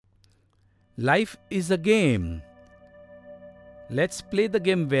Life is a game. Let's play the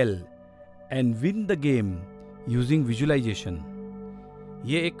game well and win the game using visualization.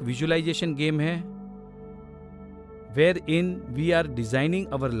 ये एक visualization game है wherein we are designing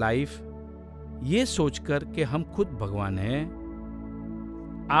our life ये सोचकर कि हम खुद भगवान हैं.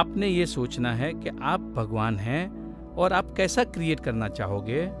 आपने ये सोचना है कि आप भगवान हैं और आप कैसा क्रिएट करना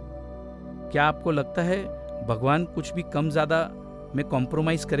चाहोगे. क्या आपको लगता है भगवान कुछ भी कम ज़्यादा में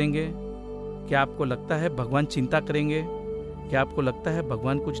कॉम्प्रोमाइज़ करेंगे? क्या आपको लगता है भगवान चिंता करेंगे? क्या आपको लगता है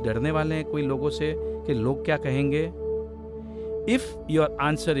भगवान कुछ डरने वाले हैं कोई लोगों से कि लोग क्या कहेंगे? If your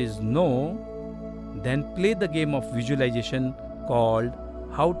answer is no, then play the game of visualization called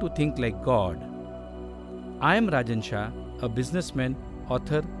How to Think Like God. I am Rajan Shah, a businessman,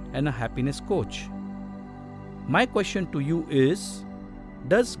 author and a happiness coach. My question to you is,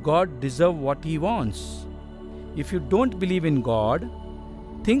 does God deserve what he wants? If you don't believe in God,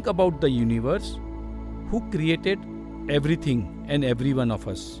 think about the universe who created everything and every one of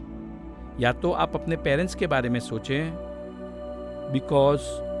us. या तो आप अपने parents के बारे में सोचें, because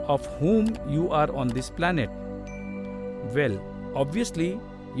of whom you are on this planet. Well, obviously,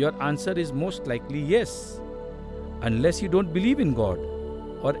 your answer is most likely yes, unless you don't believe in God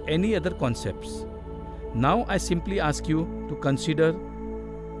or any other concepts. Now I simply ask you to consider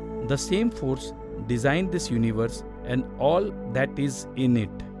the same force designed this universe and all that is in it.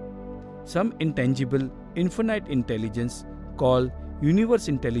 Some intangible, infinite intelligence called universe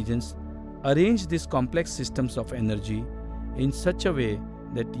intelligence arrange these complex systems of energy in such a way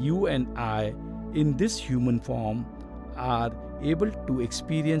that you and I, in this human form, are able to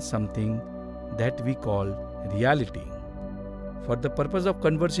experience something that we call reality. For the purpose of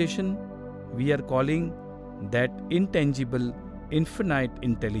conversation, we are calling that intangible, infinite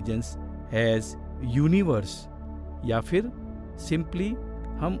intelligence as universe, या फिर simply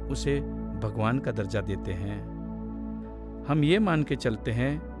हम उसे भगवान का दर्जा देते हैं. हम ये मान के चलते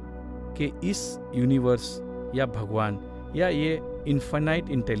हैं कि इस यूनिवर्स या भगवान या ये इन्फिनाइट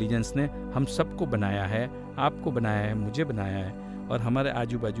इंटेलिजेंस ने हम सबको बनाया है, आपको बनाया है, मुझे बनाया है और हमारे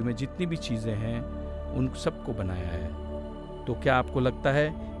आजू बाजू में जितनी भी चीज़ें हैं उन सबको बनाया है. तो क्या आपको लगता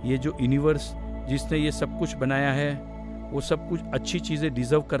है ये जो यूनिवर्स जिसने ये सब कुछ बनाया है वो सब कुछ अच्छी चीज़ें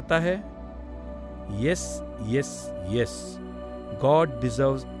डिज़र्व करता है? Yes, yes, yes. God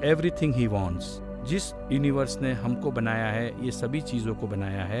deserves everything he wants. जिस यूनिवर्स ने हमको बनाया है, ये सभी चीज़ों को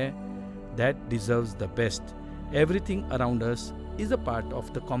बनाया है, that deserves the best. Everything around us is a part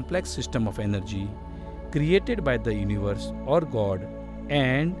of the complex system of energy created by the universe or God,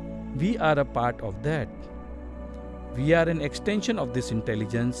 and we are a part of that. We are an extension of this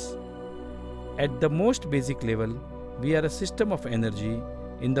intelligence. At the most basic level, we are a system of energy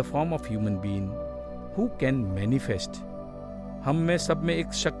in the form of human being who can manifest. हम में सब में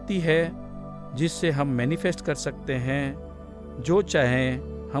एक शक्ति है जिससे हम manifest कर सकते हैं. जो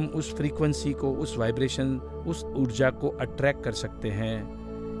चाहें हम उस फ्रीक्वेंसी को, उस वाइब्रेशन, उस ऊर्जा को अट्रैक्ट कर सकते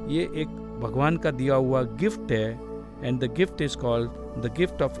हैं. ये एक भगवान का दिया हुआ गिफ्ट है, and the gift is called the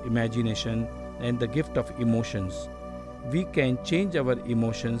gift of imagination and the gift of emotions. We can change our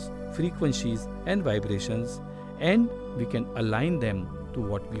emotions, frequencies and vibrations, and we can align them to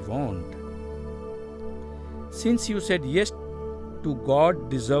what we want. Since you said yes to God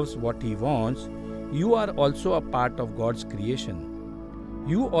deserves what he wants, you are also a part of God's creation.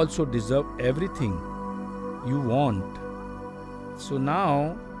 You also deserve everything you want. So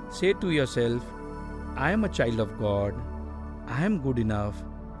now say to yourself, I am a child of God. I am good enough.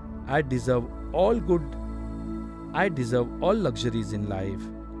 I deserve all good. I deserve all luxuries in life.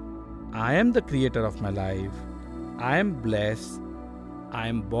 I am the creator of my life. I am blessed. I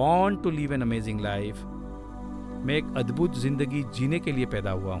am born to live an amazing life. मैं एक अद्भुत जिंदगी जीने के लिए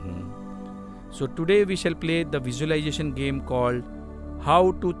पैदा हुआ हूँ. So today we shall play the visualization game called How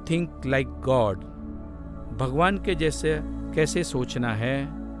to Think Like God. भगवान के जैसे कैसे सोचना है,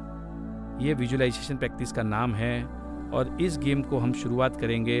 ये विजुअलाइजेशन प्रैक्टिस का नाम है. और इस गेम को हम शुरुआत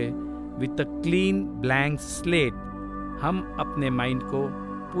करेंगे with a clean blank slate. हम अपने माइंड को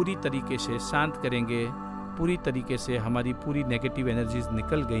पूरी तरीके से शांत करेंगे. पूरी तरीके से हमारी पूरी नेगेटिव एनर्जीज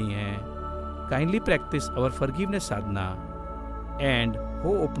निकल गई हैं. Kindly practise our forgiveness sadhana and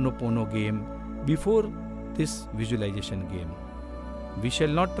Ho'oponopono game before this visualisation game. We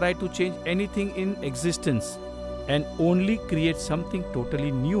shall not try to change anything in existence and only create something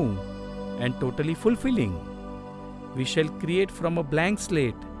totally new and totally fulfilling. We shall create from a blank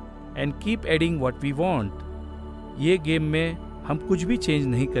slate and keep adding what we want. ये game में हम कुछ भी change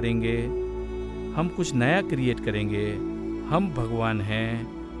नहीं करेंगे, हम कुछ नया क्रिएट करेंगे. हम भगवान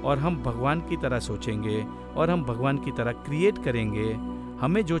हैं और हम भगवान की तरह सोचेंगे और हम भगवान की तरह क्रिएट करेंगे.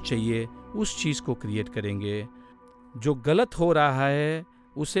 हमें जो चाहिए उस चीज़ को क्रिएट करेंगे। जो गलत हो रहा है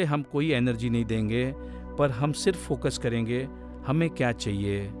उसे हम कोई एनर्जी नहीं देंगे, पर हम सिर्फ फोकस करेंगे हमें क्या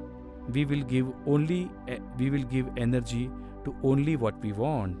चाहिए। We will give energy to only what we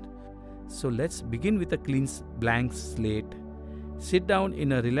want. So let's begin with a clean blank slate. Sit down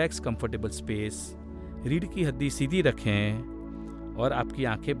in a relaxed comfortable space. रीढ़ की हड्डी सीधी रखें और आपकी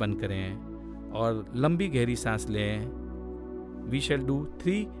आंखें बंद करें और लंबी गहरी सांस लें। We shall do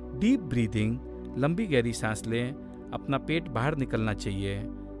 3 deep breathing. लंबी गहरी सांस लें, अपना पेट बाहर निकलना चाहिए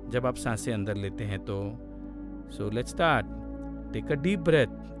जब आप सांसें अंदर लेते हैं तो। So let's start. Take a deep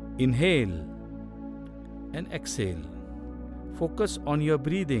breath. Inhale and exhale. Focus on your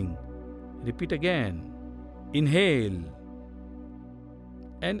breathing. Repeat again. Inhale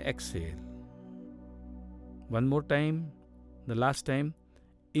and exhale. One more time. The last time.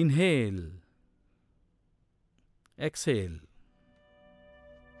 Inhale. Exhale.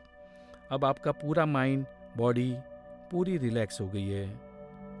 अब आपका पूरा माइंड, बॉडी पूरी रिलैक्स हो गई है,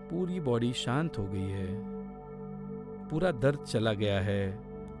 पूरी बॉडी शांत हो गई है, पूरा दर्द चला गया है।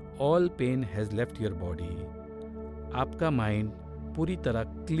 All pain has left your body. आपका माइंड पूरी तरह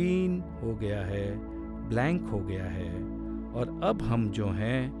क्लीन हो गया है, ब्लैंक हो गया है। और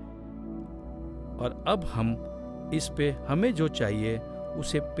अब हम इस पे हमें जो चाहिए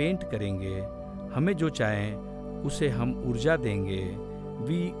उसे पेंट करेंगे, हमें जो चाहें उसे हम ऊर्जा देंगे।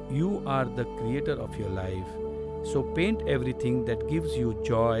 You are the creator of your life. So paint everything that gives you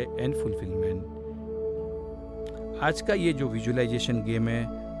joy and fulfillment. आज का ये जो विजुअलाइजेशन गेम है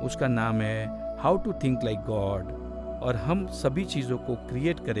उसका नाम है how to think like God. और हम सभी चीज़ों को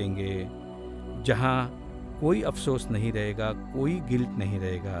क्रिएट करेंगे जहाँ कोई अफसोस नहीं रहेगा, कोई गिल्ट नहीं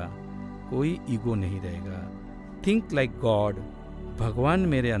रहेगा, कोई ईगो नहीं रहेगा। Think like God. भगवान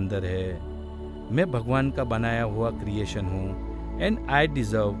मेरे अंदर है, मैं भगवान का बनाया हुआ क्रिएशन हूँ। And I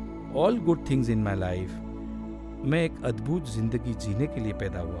deserve all good things in my life. मैं एक अद्भुत जिंदगी जीने के लिए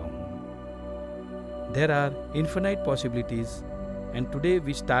पैदा हुआ हूँ। There are infinite possibilities and today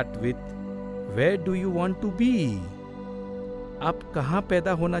we start with where do you want to be. आप कहाँ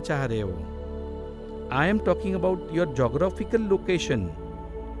पैदा होना चाह रहे हो? I am talking about your geographical location.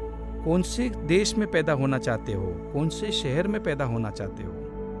 कौन से देश में पैदा होना चाहते हो? कौन से शहर में पैदा होना चाहते हो?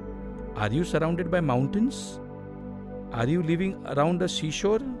 Are you surrounded by mountains? Are you living around the sea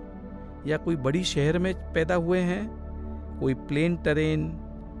shore? या कोई बड़ी शहर में पैदा हुए हैं, कोई प्लेन टेरेन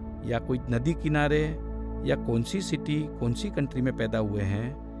या कोई नदी किनारे, या कौन सी सिटी, कौन सी कंट्री में पैदा हुए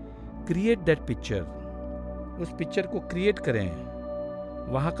हैं? Create that picture. उस पिक्चर को क्रिएट करें।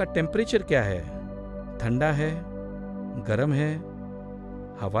 वहाँ का टेम्परेचर क्या है? ठंडा है, गर्म है,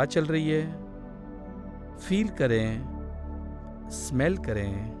 हवा चल रही है? फील करें, स्मेल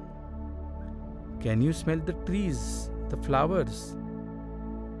करें। Can you smell the trees, the flowers?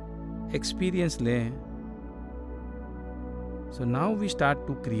 Experience लें। So now we start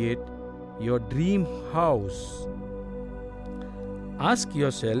to create your dream house. Ask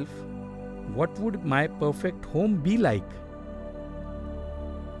yourself, what would my perfect home be like?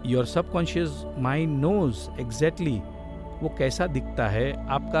 Your subconscious mind knows exactly वो कैसा दिखता है,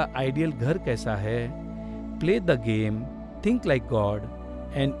 आपका ideal घर कैसा है। Play the game, think like God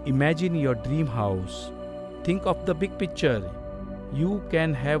and imagine your dream house. Think of the big picture. You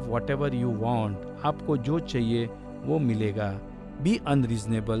can have whatever you want. आपको जो चाहिए वो मिलेगा। Be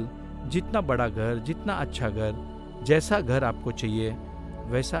unreasonable. जितना बड़ा घर, जितना अच्छा घर, जैसा घर आपको चाहिए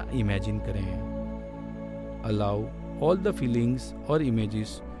वैसा इमेजिन करें। अलाउ ऑल द फीलिंग्स और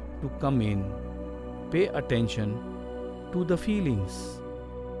images to come in. Pay attention to the feelings.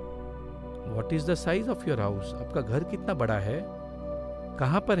 What is the size of your house? आपका घर कितना बड़ा है?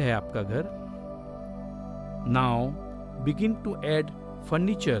 कहाँ पर है आपका घर? Now begin to add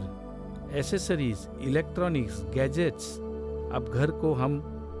furniture, accessories, electronics, gadgets. अब घर को हम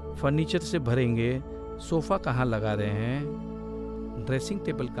फर्नीचर से भरेंगे। सोफा कहाँ लगा रहे हैं? ड्रेसिंग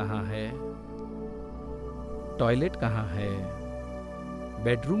टेबल कहाँ है? टॉयलेट कहाँ है?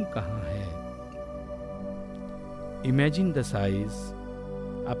 बेडरूम कहाँ है? Imagine the size.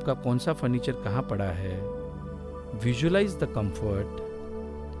 आपका कौन सा फर्नीचर कहाँ पड़ा है? Visualise the comfort.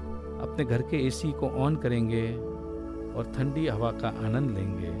 अपने घर के एसी को ऑन करेंगे और ठंडी हवा का आनंद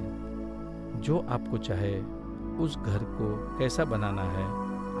लेंगे। जो आपको चाहे उस घर को कैसा बनाना है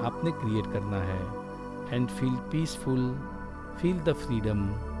आपने क्रिएट करना है। And feel peaceful, feel the freedom,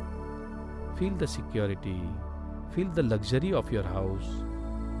 feel the security, feel the luxury of your house,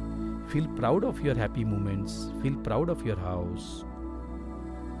 feel proud of your happy moments, feel proud of your house,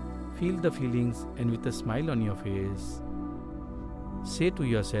 feel the feelings and with a smile on your face, say to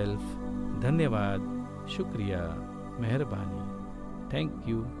yourself, धन्यवाद, शुक्रिया, मेहरबानी, thank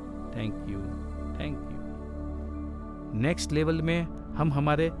you, thank you, thank you. Next level में हम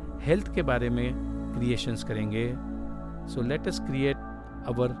हमारे health के बारे में creations करेंगे। So let us create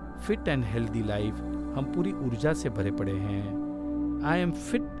our fit and healthy life. हम पूरी ऊर्जा से भरे पड़े हैं। I am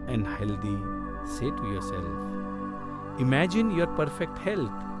fit and healthy, say to yourself. Imagine your perfect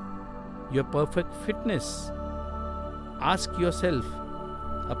health, your perfect fitness. Ask yourself,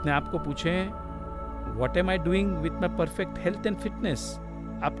 अपने आप को पूछें, what am I doing with my perfect health and fitness?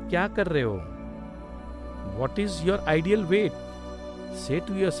 आप क्या कर रहे हो? What is your ideal weight? Say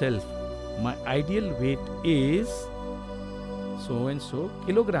to yourself, my ideal weight is so and so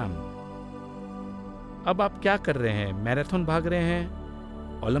kilogram. अब आप क्या कर रहे हैं? मैराथन भाग रहे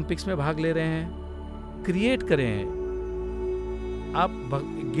हैं, ओलंपिक्स में भाग ले रहे हैं? क्रिएट करें। आप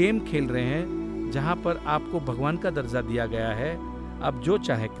गेम खेल रहे हैं जहां पर आपको भगवान का दर्जा दिया गया है। आप जो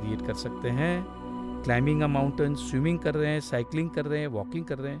चाहे क्रिएट कर सकते हैं। क्लाइंबिंग अ माउंटेन, स्विमिंग कर रहे हैं, साइकिलिंग कर रहे हैं, वॉकिंग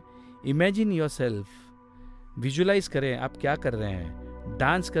कर रहे हैं। इमेजिन योर सेल्फ, विजुलाइज करें आप क्या कर रहे हैं।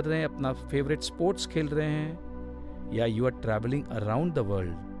 डांस कर रहे हैं, अपना फेवरेट स्पोर्ट्स खेल रहे हैं, या you are travelling around the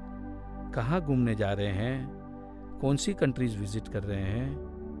world. कहाँ घूमने जा रहे हैं? कौन सी कंट्रीज विजिट कर रहे हैं?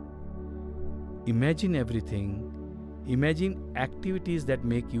 Imagine everything. Imagine activities that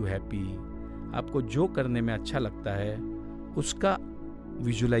make you happy. आपको जो करने में अच्छा लगता है उसका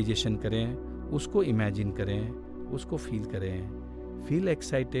विजुलाइजेशन करें, उसको इमेजिन करें, उसको फील करें। Feel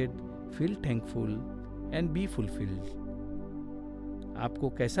excited, feel thankful and be fulfilled. आपको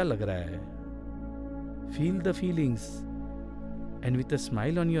कैसा लग रहा है? Feel the feelings and with a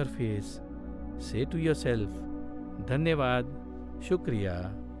smile on your face से टू योर सेल्फ, धन्यवाद, शुक्रिया,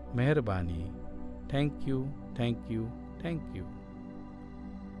 मेहरबानी, thank you, thank you, thank you.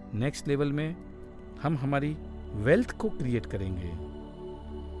 Next level में हम हमारी वेल्थ को क्रिएट करेंगे।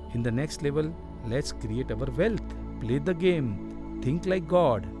 In the next level, let's create our wealth. Play the game, think like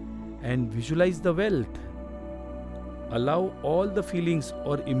God and visualise the wealth. Allow all the feelings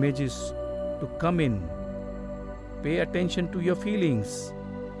और images to come in. Pay attention to your feelings.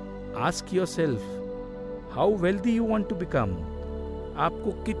 Ask yourself, how wealthy you want to become.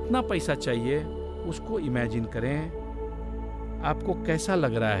 आपको कितना पैसा चाहिए उसको imagine करें। आपको कैसा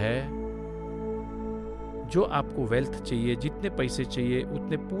लग रहा है? जो आपको वेल्थ चाहिए, जितने पैसे चाहिए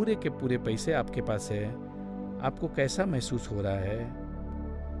उतने पूरे के पूरे पैसे आपके पास है। आपको कैसा महसूस हो रहा है?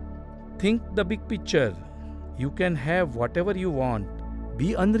 Think the big picture. You can have whatever you want.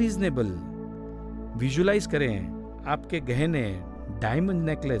 Be unreasonable. Visualise करें आपके गहने, diamond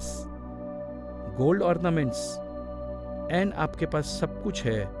necklace, gold ornaments, and आपके पास सब कुछ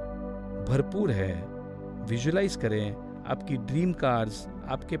है, भरपूर है। विजुलाइज करें आपकी ड्रीम कार्स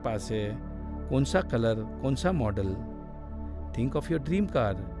आपके पास है। कौन सा कलर, कौन सा model? Think of your dream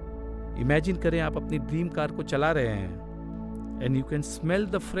car. Imagine करें आप अपनी ड्रीम कार को चला रहे हैं and you can smell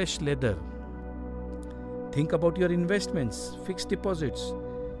the fresh leather. Think about your investments, fixed deposits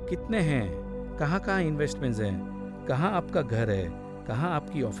कितने हैं, कहाँ कहाँ इन्वेस्टमेंट्स हैं, कहाँ आपका घर है, कहाँ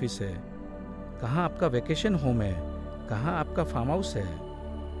आपकी ऑफिस है, कहाँ आपका वेकेशन होम है, कहाँ आपका फार्म हाउस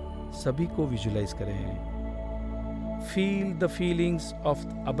है। सभी को विजुलाइज करें। Feel the feelings of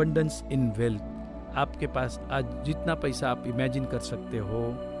abundance in wealth. आपके पास आज जितना पैसा आप इमेजिन कर सकते हो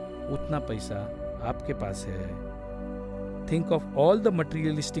उतना पैसा आपके पास है। Think of all the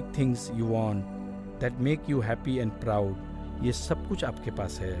materialistic things you want that make you happy and proud. ये सब कुछ आपके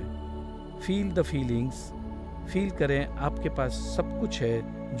पास है। Feel the feelings. फील करें आपके पास सब कुछ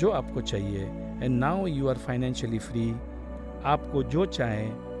है जो आपको चाहिए। And now you are financially free. आपको जो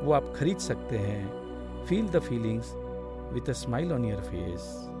चाहें वो आप खरीद सकते हैं। Feel the feelings with a smile on your face.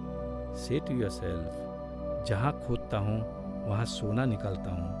 Say to yourself, जहाँ खोदता हूँ वहाँ सोना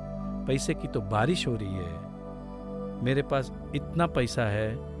निकालता हूँ। पैसे की तो बारिश हो रही है। मेरे पास इतना पैसा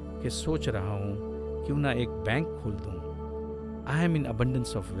है कि सोच रहा हूँ क्यों ना एक बैंक खोल दूँ। I am in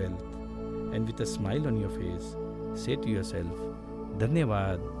abundance of wealth. And with a smile on your face, say to yourself,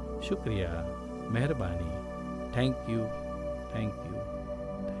 धन्यवाद, शुक्रिया, मेहरबानी, thank you, thank you,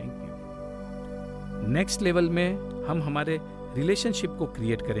 thank you. Next level में हम हमारे रिलेशनशिप को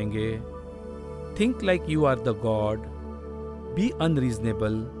क्रिएट करेंगे। Think like you are the God. Be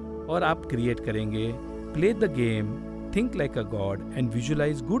unreasonable. और आप क्रिएट करेंगे play the game, think like a god and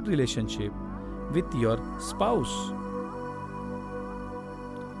visualise good relationship with your spouse.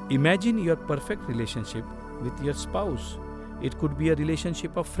 Imagine your perfect relationship with your spouse. It could be a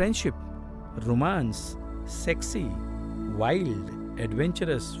relationship of friendship, romance, sexy, wild,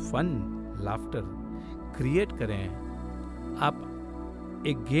 adventurous, fun, laughter. Create करें। आप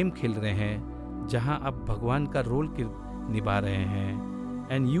एक game खेल रहे हैं जहां आप भगवान का रोल निभा रहे हैं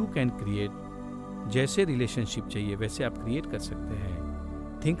एंड यू कैन क्रिएट। जैसे रिलेशनशिप चाहिए वैसे आप क्रिएट कर सकते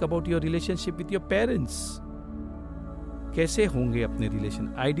हैं। Think about your relationship with your parents. कैसे होंगे अपने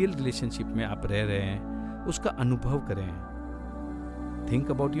रिलेशन, आइडियल रिलेशनशिप में आप रह रहे हैं, उसका अनुभव करें.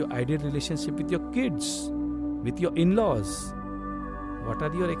 Think about your ideal relationship with your kids, with your in-laws. What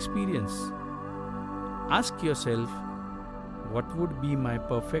are your experience? Ask yourself, what would be my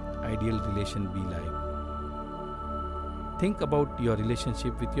perfect ideal relation be like? Think about your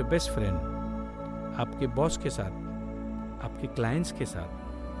relationship with your best friend. आपके boss के साथ, आपके clients के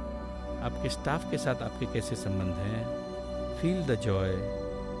साथ, आपके staff के साथ आपके कैसे संबंध हैं. Feel the joy,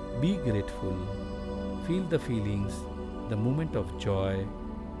 be grateful, feel the feelings, the moment of joy,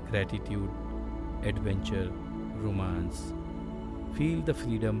 gratitude, adventure, romance. Feel the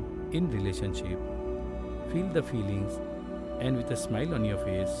freedom in relationship, feel the feelings, and with a smile on your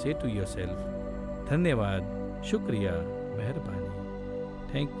face say to yourself, धन्यवाद, शुक्रिया, मेहरबानी,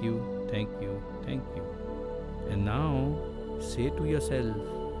 thank you, thank you, thank you. And now say to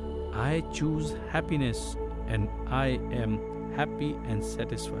yourself, I choose happiness and I am happy and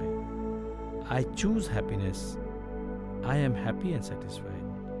satisfied. I choose happiness, I am happy and satisfied.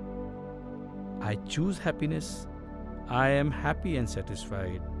 I choose happiness, I am happy and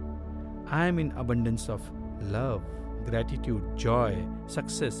satisfied. I am in abundance of love, gratitude, joy,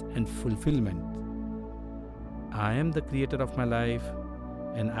 success and fulfillment. I am the creator of my life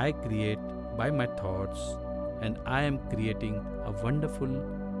and I create by my thoughts, and I am creating a wonderful,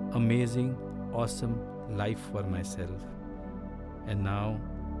 amazing, awesome life for myself. And now,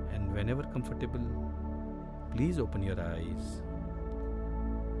 and whenever comfortable, please open your eyes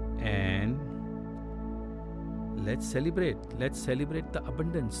and let's celebrate the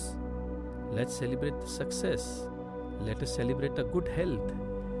abundance, let's celebrate the success. Let us celebrate the good health.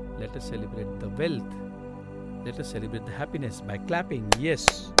 Let us celebrate the wealth. Let us celebrate the happiness by clapping. Yes.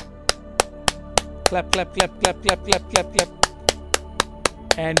 Clap, clap, clap, clap, clap, clap, clap,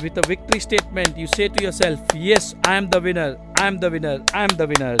 clap. And with a victory statement, you say to yourself, yes, I am the winner. I am the winner. I am the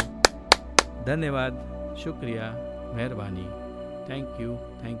winner. धन्यवाद, शुक्रिया, मेहरबानी. Thank you,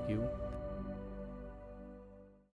 thank you.